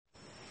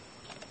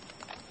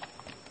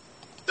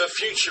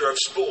future of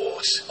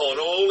sport on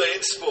All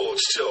In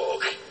Sports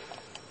Talk.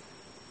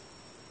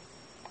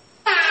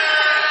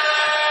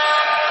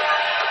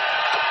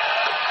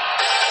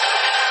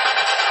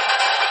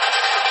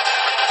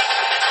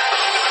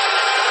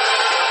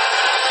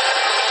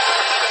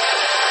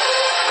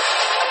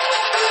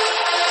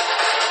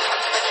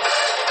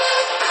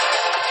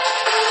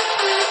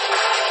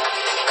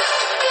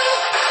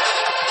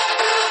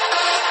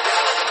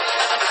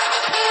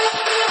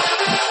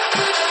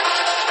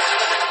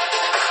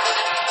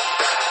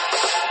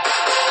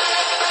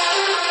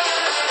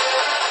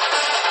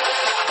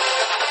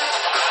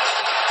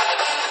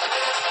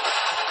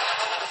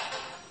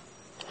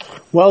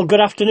 Well,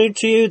 good afternoon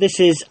to you. This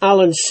is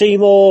Alan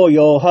Seymour,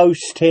 your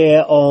host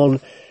here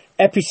on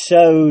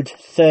episode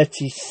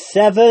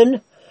 37,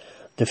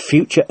 The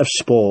Future of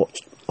Sport,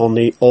 on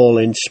the All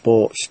In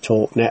Sports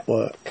Talk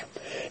Network.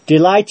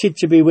 Delighted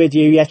to be with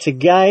you yet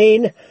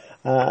again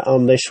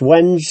on this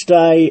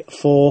Wednesday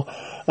for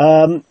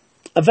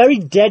a very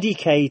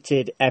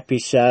dedicated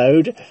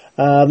episode,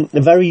 a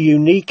very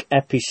unique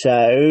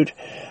episode,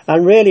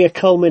 and really a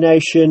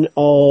culmination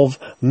of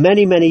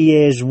many, many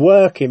years'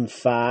 work, in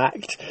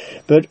fact.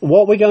 But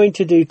what we're going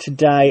to do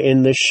today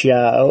in the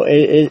show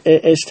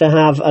is to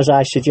have, as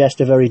I suggest,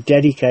 a very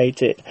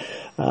dedicated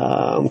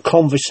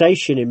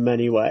conversation in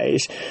many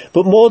ways,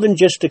 but more than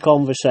just a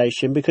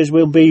conversation, because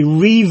we'll be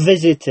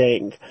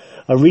revisiting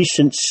a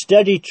recent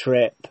study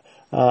trip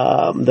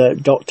that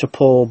Dr.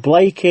 Paul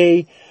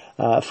Blakey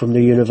from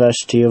the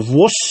University of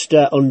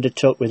Worcester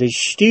undertook with his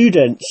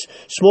students,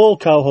 small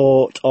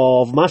cohort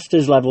of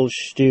master's level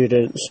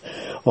students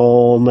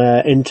on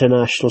their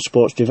international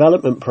sports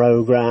development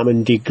programme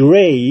and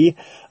degree,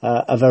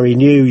 a very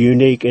new,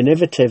 unique,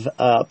 innovative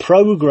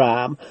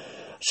programme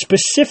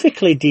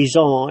specifically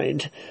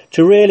designed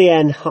to really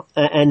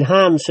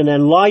enhance and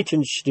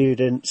enlighten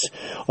students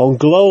on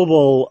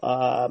global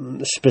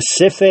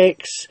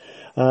specifics,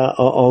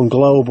 on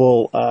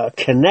global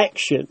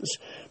connections,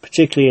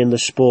 particularly in the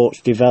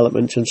sports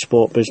development and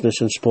sport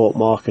business and sport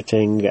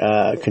marketing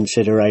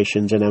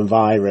considerations and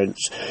environs.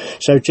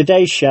 So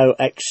today's show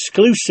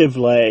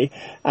exclusively,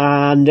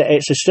 and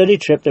it's a study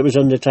trip that was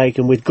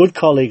undertaken with good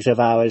colleagues of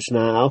ours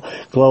now,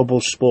 global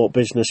sport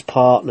business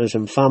partners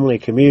and family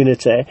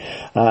community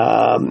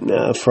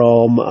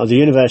from the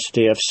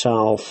University of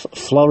South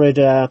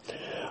Florida,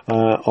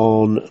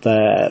 on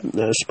their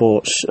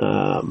sports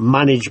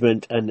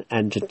management and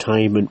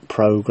entertainment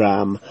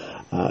program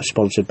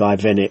sponsored by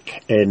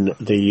Vinnick in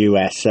the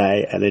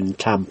USA and in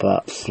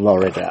Tampa,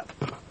 Florida.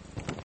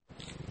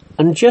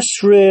 And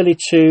just really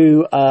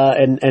to,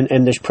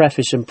 in this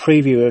preface and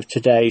preview of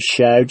today's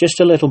show, just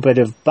a little bit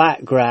of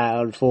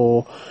background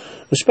for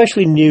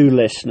especially new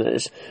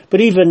listeners,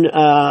 but even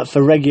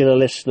for regular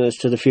listeners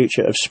to the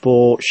Future of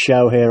Sport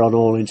show here on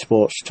All In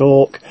Sports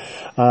Talk.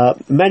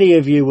 Many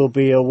of you will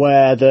be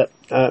aware that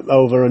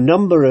over a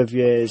number of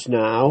years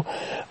now,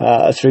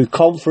 through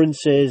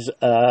conferences,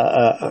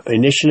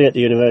 initially at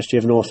the University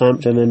of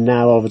Northampton and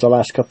now over the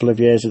last couple of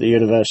years at the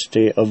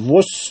University of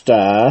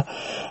Worcester,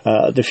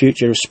 the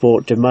Future of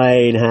Sport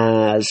domain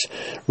has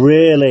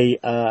really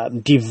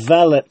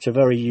developed a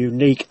very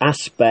unique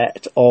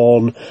aspect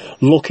on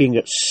looking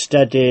at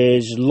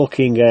studies,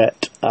 looking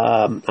at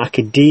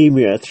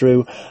academia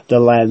through the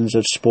lens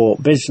of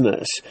sport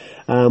business.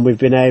 We've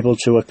been able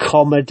to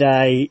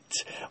accommodate,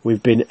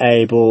 we've been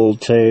able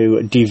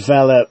to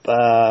develop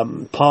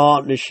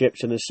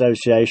partnerships and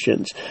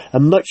associations,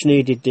 and much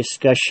needed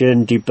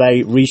discussion,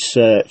 debate,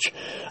 research,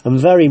 and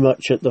very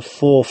much at the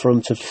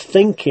forefront of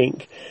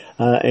thinking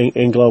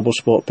in global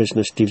sport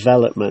business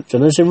development.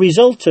 And as a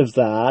result of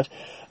that,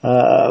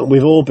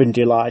 we've all been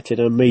delighted,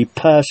 and me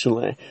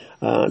personally,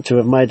 to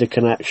have made the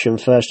connection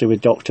firstly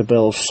with Dr.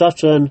 Bill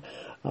Sutton,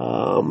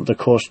 the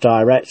course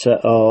director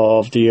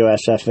of the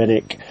USF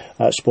Vinnick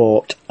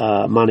Sport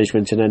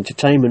Management and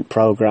Entertainment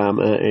Program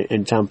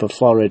in Tampa,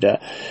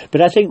 Florida.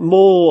 But I think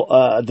more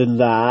than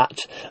that,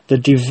 the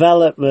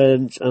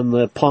development and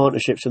the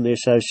partnerships and the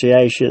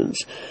associations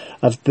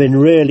have been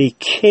really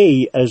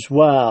key as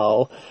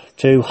well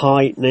to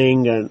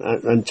heightening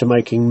and to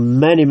making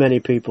many, many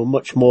people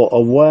much more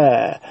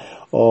aware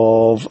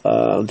of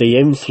the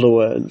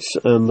influence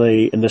and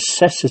the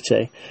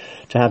necessity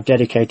to have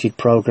dedicated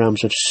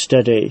programs of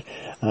study,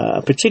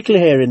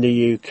 particularly here in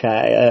the UK,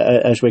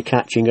 as we're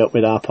catching up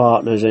with our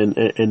partners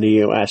in the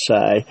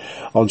USA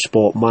on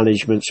sport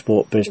management,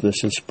 sport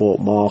business and sport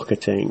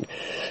marketing.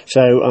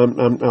 So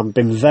I've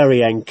been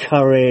very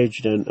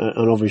encouraged and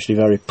obviously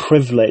very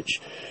privileged,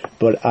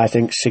 but I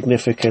think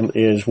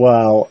significantly as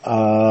well,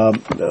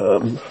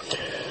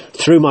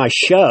 through my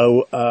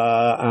show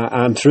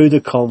and through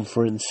the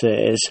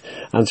conferences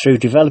and through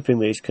developing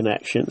these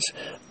connections,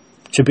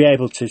 to be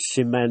able to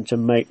cement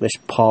and make this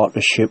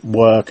partnership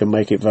work and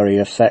make it very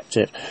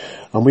effective.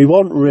 And we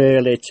want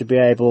really to be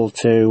able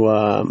to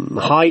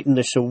heighten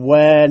this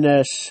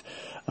awareness,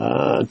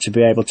 to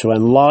be able to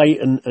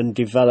enlighten and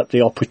develop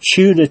the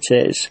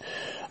opportunities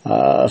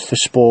for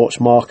sports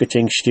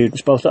marketing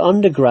students, both at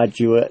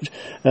undergraduate,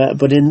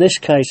 but in this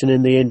case and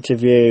in the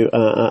interview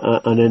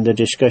and in the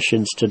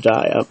discussions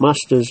today at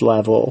master's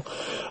level,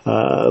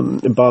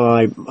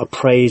 by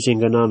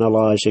appraising and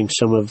analysing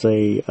some of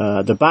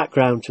the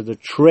background to the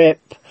trip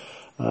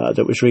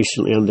that was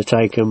recently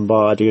undertaken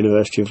by the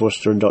University of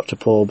Worcester and Dr.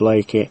 Paul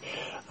Blakey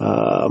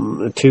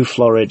to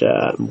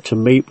Florida to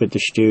meet with the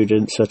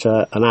students at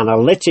an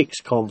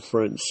analytics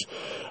conference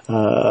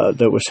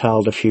that was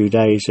held a few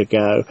days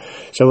ago.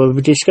 So we'll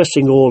be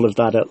discussing all of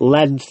that at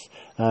length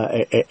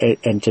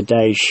in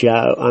today's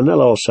show, and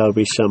there'll also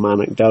be some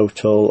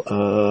anecdotal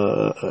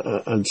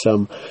and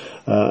some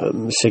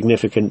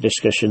significant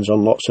discussions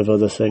on lots of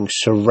other things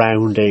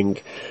surrounding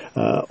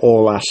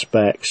all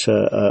aspects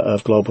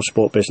of global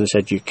sport business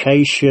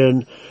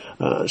education,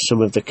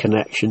 some of the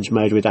connections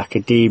made with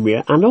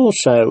academia, and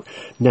also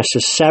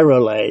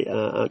necessarily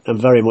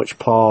and very much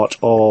part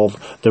of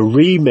the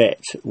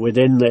remit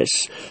within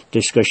this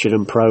discussion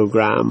and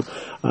programme,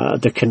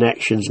 the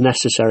connections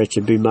necessary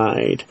to be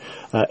made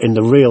in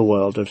the real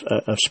world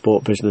of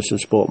sport business and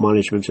sport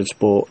management and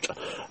sport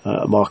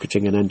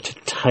marketing and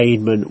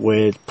entertainment,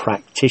 with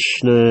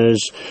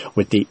practitioners,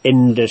 with the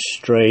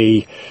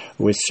industry,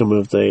 with some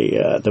of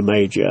the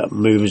major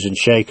movers and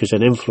shakers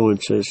and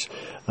influencers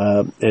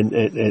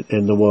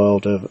in the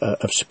world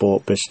of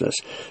sport business.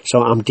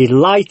 So I'm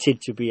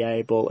delighted to be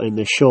able, in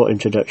this short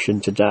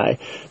introduction today,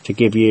 to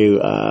give you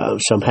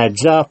some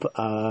heads up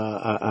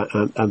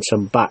and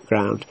some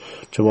background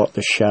to what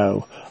the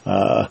show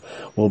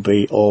will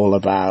be all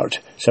about.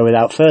 So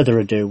without further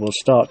ado, we'll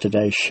start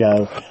today's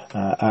show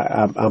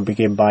and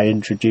begin by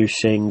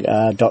introducing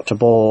Dr.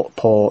 Paul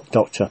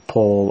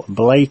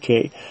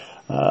Blakey,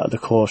 the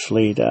course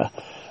leader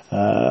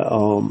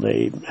on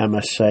the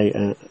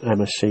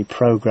MSc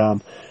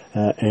programme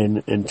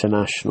in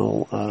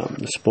International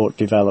Sport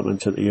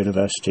Development at the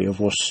University of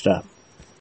Worcester.